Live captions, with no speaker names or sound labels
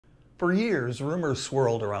For years, rumors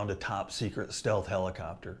swirled around a top-secret stealth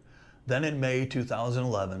helicopter. Then in May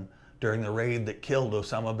 2011, during the raid that killed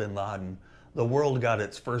Osama bin Laden, the world got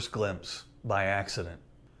its first glimpse, by accident.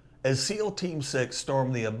 As SEAL Team 6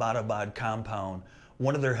 stormed the Abbottabad compound,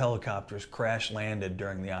 one of their helicopters crash-landed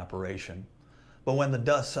during the operation. But when the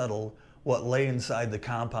dust settled, what lay inside the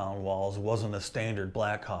compound walls wasn't a standard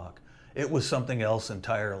Blackhawk. It was something else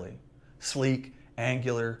entirely. Sleek,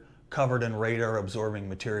 angular, covered in radar-absorbing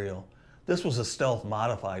material. This was a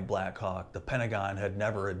stealth-modified Blackhawk the Pentagon had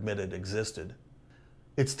never admitted existed.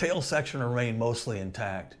 Its tail section remained mostly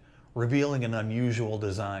intact, revealing an unusual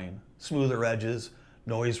design, smoother edges,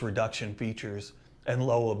 noise reduction features, and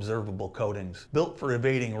low observable coatings, built for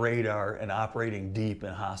evading radar and operating deep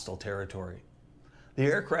in hostile territory. The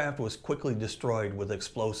aircraft was quickly destroyed with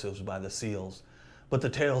explosives by the SEALs, but the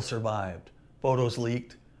tail survived. Photos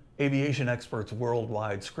leaked. Aviation experts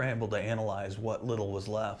worldwide scrambled to analyze what little was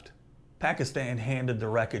left. Pakistan handed the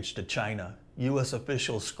wreckage to China. U.S.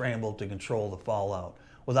 officials scrambled to control the fallout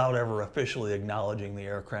without ever officially acknowledging the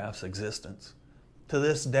aircraft's existence. To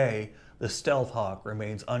this day, the Stealth Hawk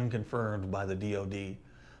remains unconfirmed by the DoD.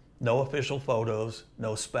 No official photos,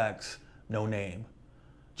 no specs, no name.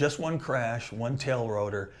 Just one crash, one tail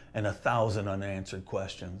rotor, and 1,000 unanswered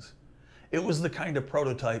questions. It was the kind of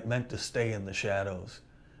prototype meant to stay in the shadows,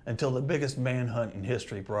 until the biggest manhunt in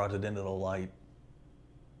history brought it into the light.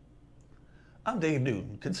 I'm Dave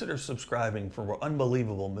Newton. Consider subscribing for more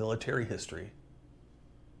unbelievable military history.